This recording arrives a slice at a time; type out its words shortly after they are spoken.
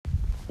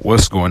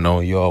What's going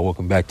on, y'all?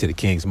 Welcome back to the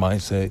King's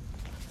Mindset.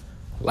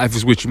 Life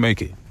is what you make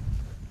it.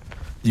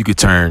 You could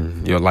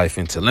turn your life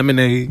into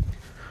lemonade,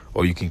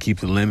 or you can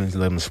keep the lemons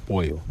and let them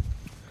spoil.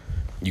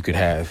 You could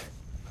have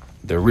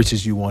the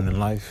riches you want in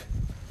life,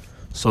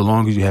 so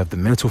long as you have the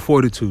mental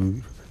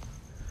fortitude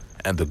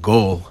and the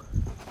goal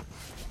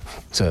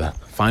to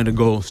find a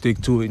goal,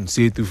 stick to it, and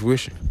see it through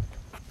fruition.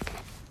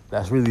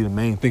 That's really the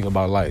main thing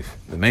about life.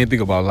 The main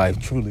thing about life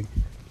truly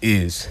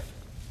is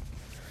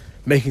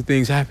making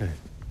things happen.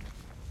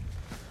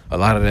 A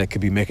lot of that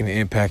could be making an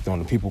impact on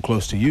the people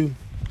close to you,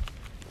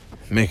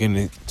 making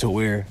it to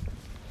where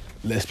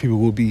less people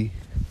will be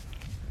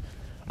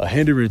a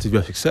hindrance to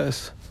your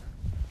success,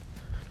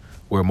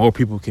 where more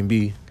people can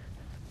be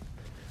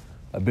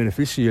a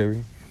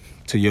beneficiary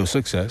to your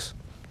success.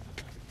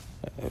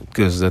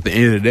 Because at the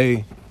end of the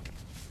day,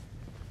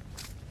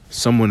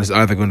 someone is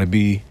either going to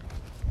be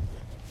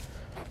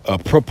a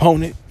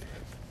proponent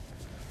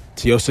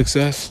to your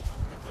success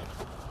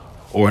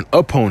or an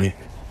opponent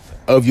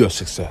of your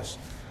success.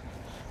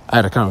 I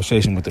had a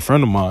conversation with a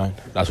friend of mine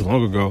not too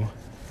long ago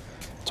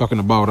talking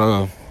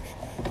about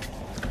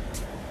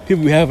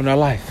people we have in our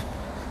life.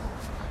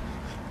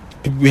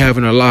 People we have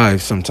in our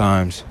lives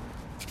sometimes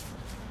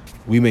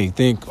we may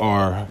think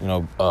are,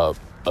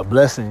 a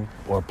blessing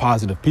or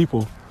positive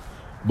people,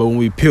 but when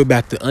we peel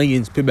back the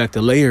onions, peel back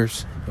the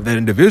layers of that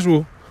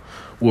individual,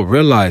 we'll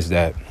realize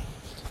that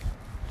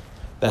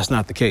that's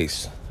not the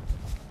case.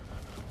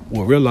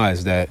 We'll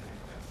realize that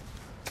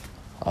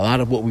a lot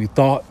of what we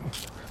thought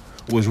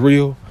was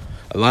real,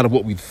 a lot of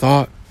what we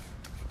thought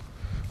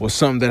was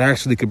something that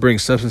actually could bring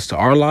substance to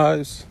our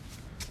lives,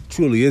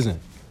 truly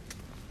isn't.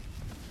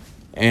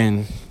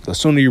 And the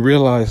sooner you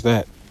realize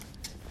that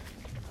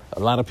a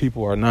lot of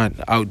people are not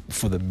out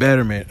for the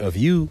betterment of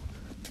you,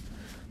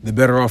 the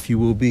better off you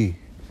will be.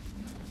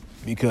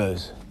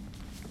 Because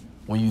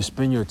when you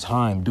spend your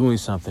time doing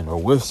something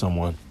or with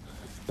someone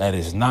that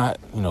is not,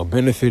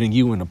 benefiting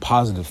you in a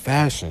positive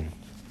fashion,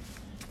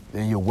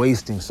 then you're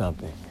wasting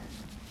something.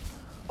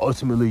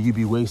 Ultimately, you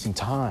be wasting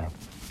time.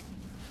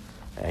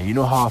 And you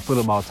know how I feel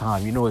about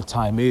time. You know what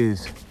time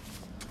is.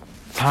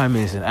 Time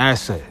is an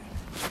asset.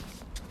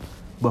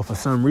 But for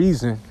some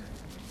reason,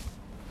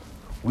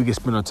 we can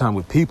spend our time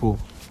with people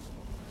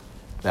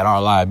that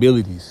are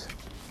liabilities.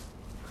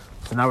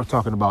 So now we're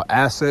talking about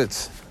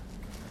assets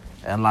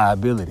and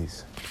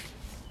liabilities.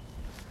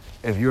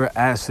 If you're an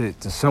asset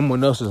to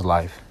someone else's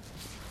life,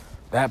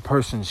 that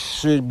person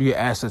should be an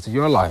asset to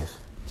your life.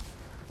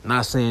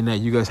 Not saying that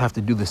you guys have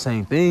to do the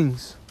same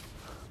things,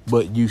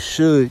 but you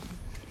should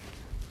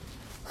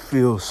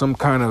feel some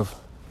kind of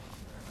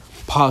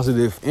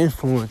positive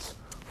influence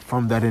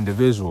from that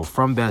individual,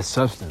 from that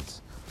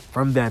substance,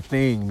 from that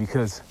thing,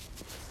 because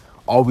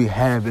all we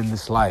have in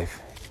this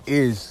life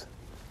is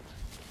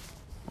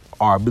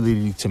our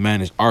ability to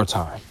manage our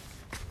time.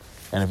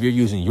 And if you're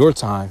using your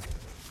time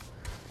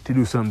to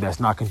do something that's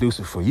not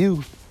conducive for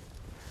you,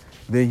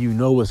 then you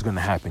know what's going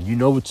to happen. You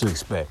know what to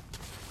expect.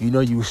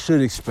 You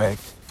should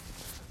expect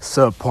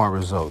subpar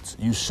results.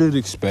 You should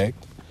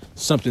expect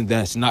something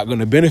that's not going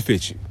to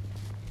benefit you.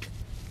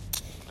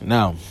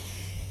 Now,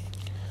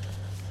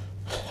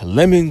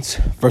 lemons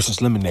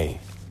versus lemonade.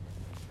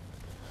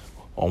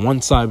 On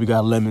one side, we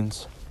got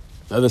lemons.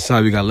 The other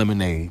side, we got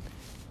lemonade.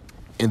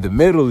 In the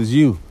middle is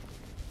you.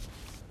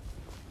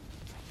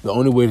 The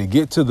only way to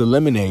get to the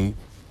lemonade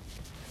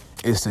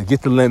is to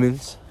get the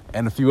lemons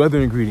and a few other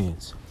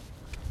ingredients.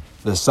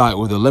 The side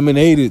where the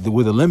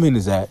lemon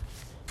is at,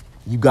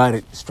 you got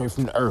it straight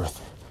from the earth,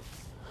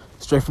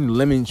 straight from the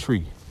lemon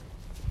tree.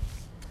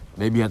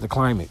 Maybe you have to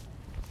climb it.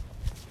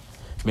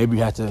 Maybe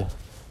you have to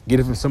get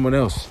it from someone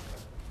else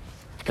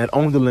that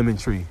owned the lemon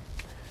tree.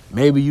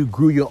 Maybe you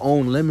grew your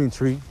own lemon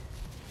tree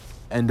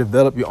and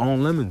developed your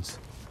own lemons.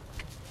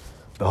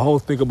 The whole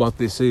thing about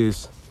this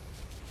is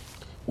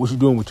what you're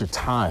doing with your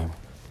time.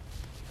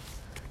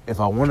 If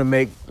I want to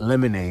make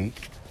lemonade,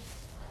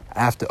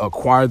 I have to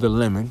acquire the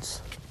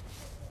lemons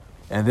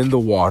and then the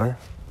water,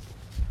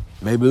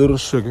 maybe a little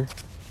sugar,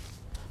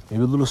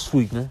 maybe a little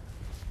sweetener,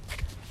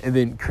 and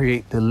then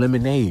create the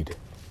lemonade.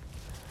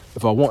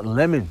 If I want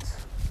lemons,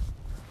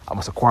 I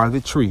must acquire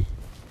the tree.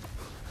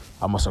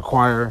 I must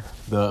acquire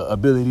the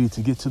ability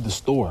to get to the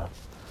store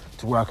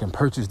to where I can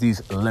purchase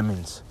these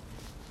lemons.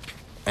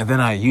 And then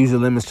I use the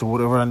lemons to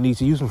whatever I need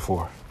to use them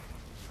for.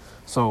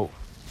 So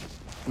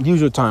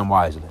use your time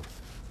wisely.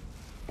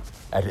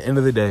 At the end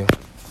of the day,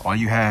 all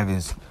you have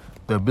is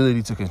the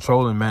ability to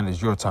control and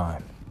manage your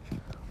time.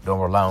 Don't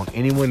rely on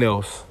anyone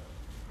else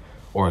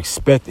or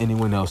expect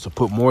anyone else to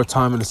put more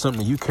time into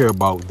something you care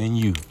about than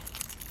you.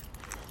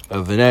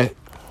 Other than that,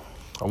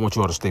 I want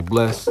you all to stay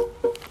blessed,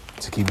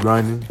 to keep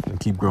grinding and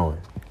keep growing.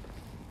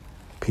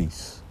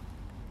 Peace.